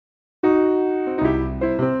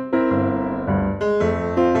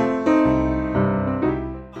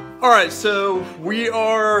Alright, so we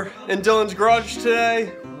are in Dylan's garage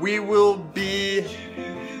today. We will be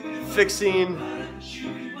fixing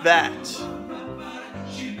that,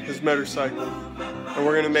 his motorcycle. And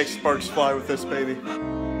we're gonna make sparks fly with this baby.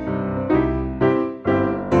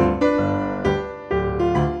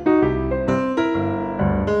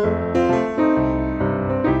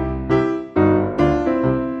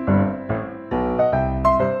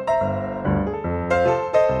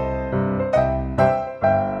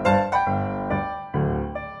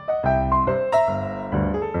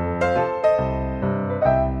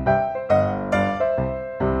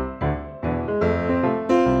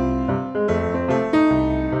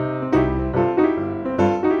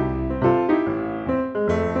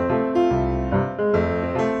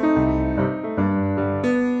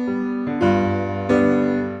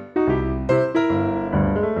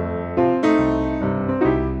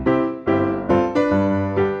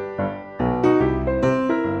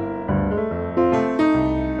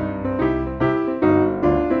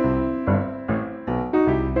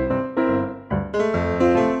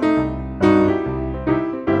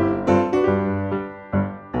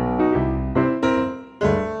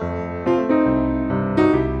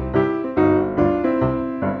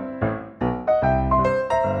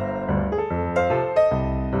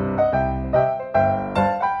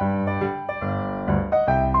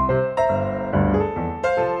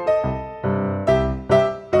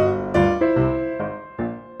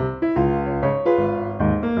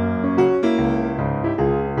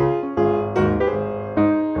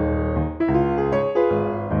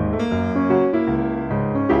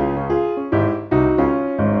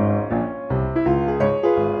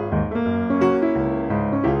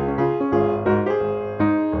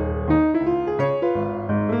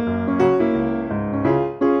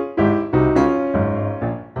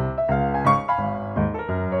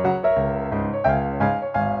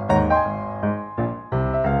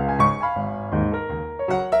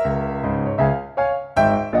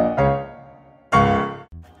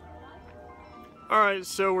 Alright,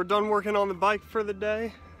 so we're done working on the bike for the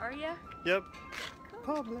day. Are ya? Yep.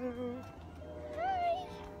 Cool. Pablo. Hi.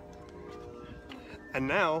 And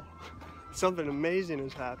now, something amazing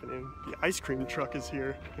is happening. The ice cream truck is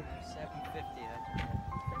here.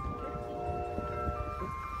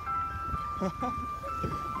 $7.50.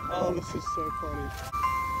 Oh, this is so funny.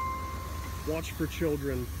 Watch for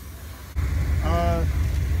children. Can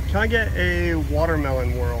I get a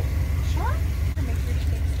watermelon whirl? Sure. Make sure to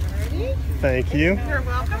get started. Thank you. You're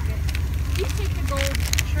welcome. You take the gold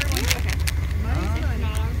shirt. Okay.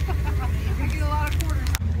 We get a lot of quarters.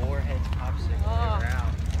 Warhead's popsicle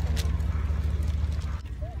around.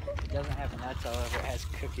 It doesn't have nuts, however, it has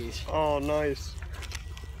cookies. Oh, nice.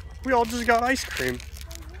 We all just got ice cream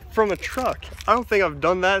from a truck. I don't think I've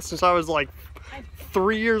done that since I was like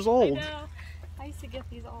 3 years old. I know. I used to get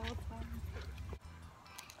these all the time.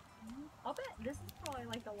 I'll bet this is probably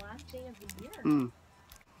like the last day of the year.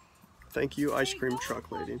 Thank you, ice cream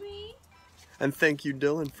truck lady. And thank you,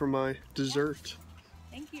 Dylan, for my dessert.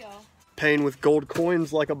 Thank you. Paying with gold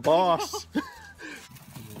coins like a boss.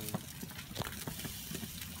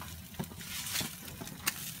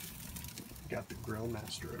 Got the grill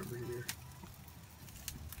master over here.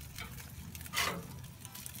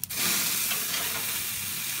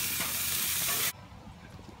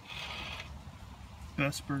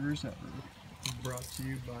 Best burgers ever. Brought to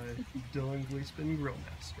you by Dylan Gleespin Grill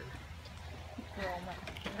Master.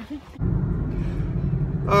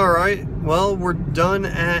 Alright, well, we're done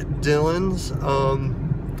at Dylan's.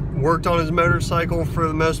 Worked on his motorcycle for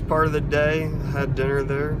the most part of the day. Had dinner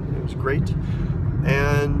there. It was great.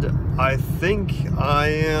 And I think I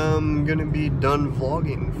am going to be done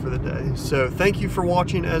vlogging for the day. So thank you for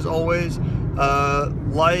watching as always.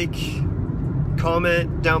 Like,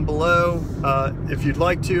 comment down below. If you'd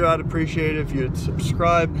like to, I'd appreciate it if you'd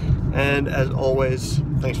subscribe. And as always,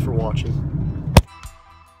 thanks for watching.